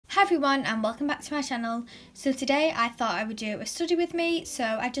Hi everyone and welcome back to my channel. So today I thought I would do a study with me, so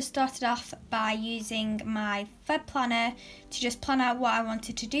I just started off by using my Feb planner to just plan out what I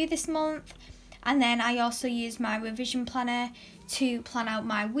wanted to do this month, and then I also used my revision planner to plan out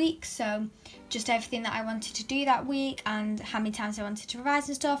my week, so just everything that I wanted to do that week and how many times I wanted to revise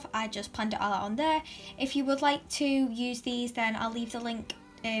and stuff. I just planned it all out on there. If you would like to use these, then I'll leave the link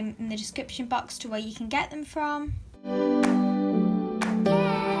in the description box to where you can get them from.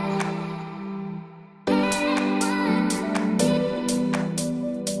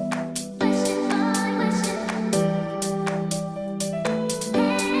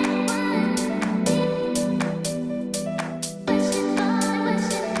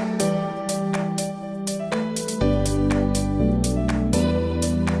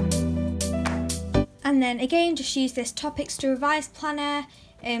 And then again, just use this topics to revise planner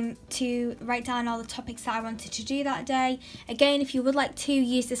to write down all the topics that I wanted to do that day. Again, if you would like to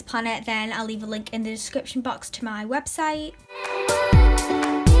use this planner, then I'll leave a link in the description box to my website.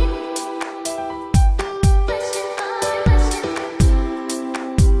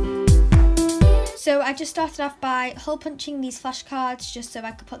 So I just started off by hole punching these flashcards just so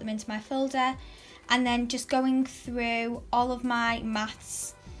I could put them into my folder, and then just going through all of my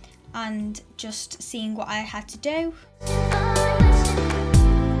maths and just seeing what I had to do.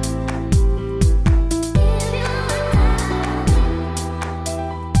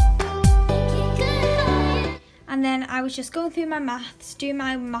 And then I was just going through my maths, doing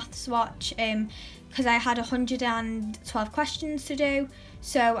my maths watch, because I had 112 questions to do.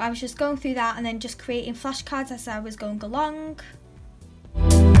 So I was just going through that and then just creating flashcards as I was going along.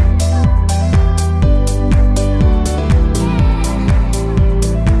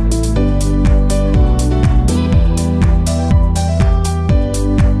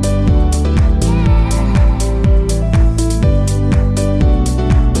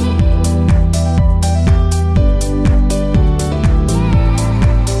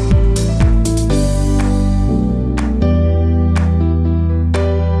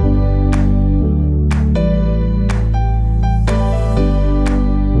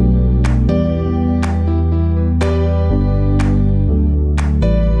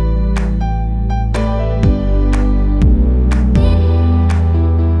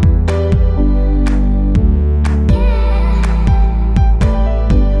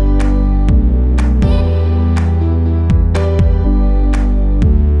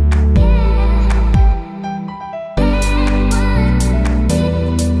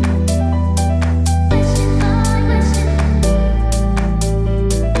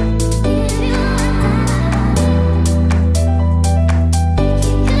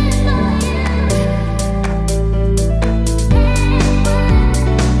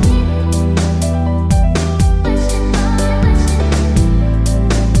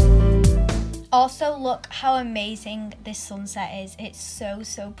 Also, look how amazing this sunset is. It's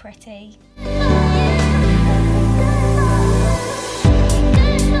so pretty.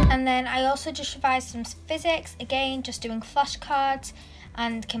 And then I also just revised some physics, again just doing flashcards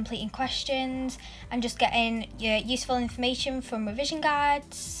and completing questions and just getting your useful information from revision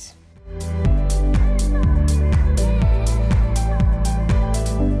guides.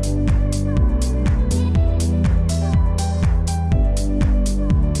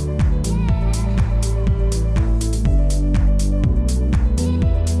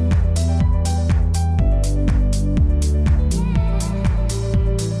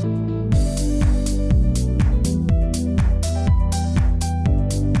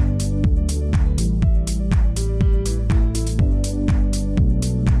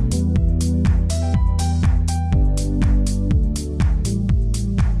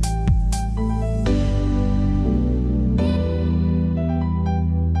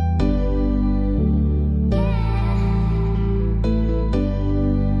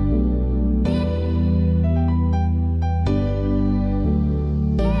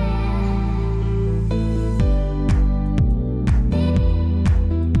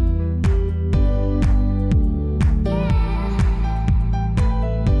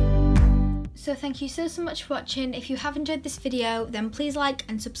 So thank you so much for watching. If you have enjoyed this video, then please like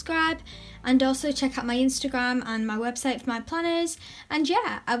and subscribe, and also check out my Instagram and my website for my planners. And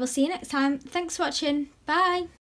yeah, I will see you next time. Thanks for watching. Bye.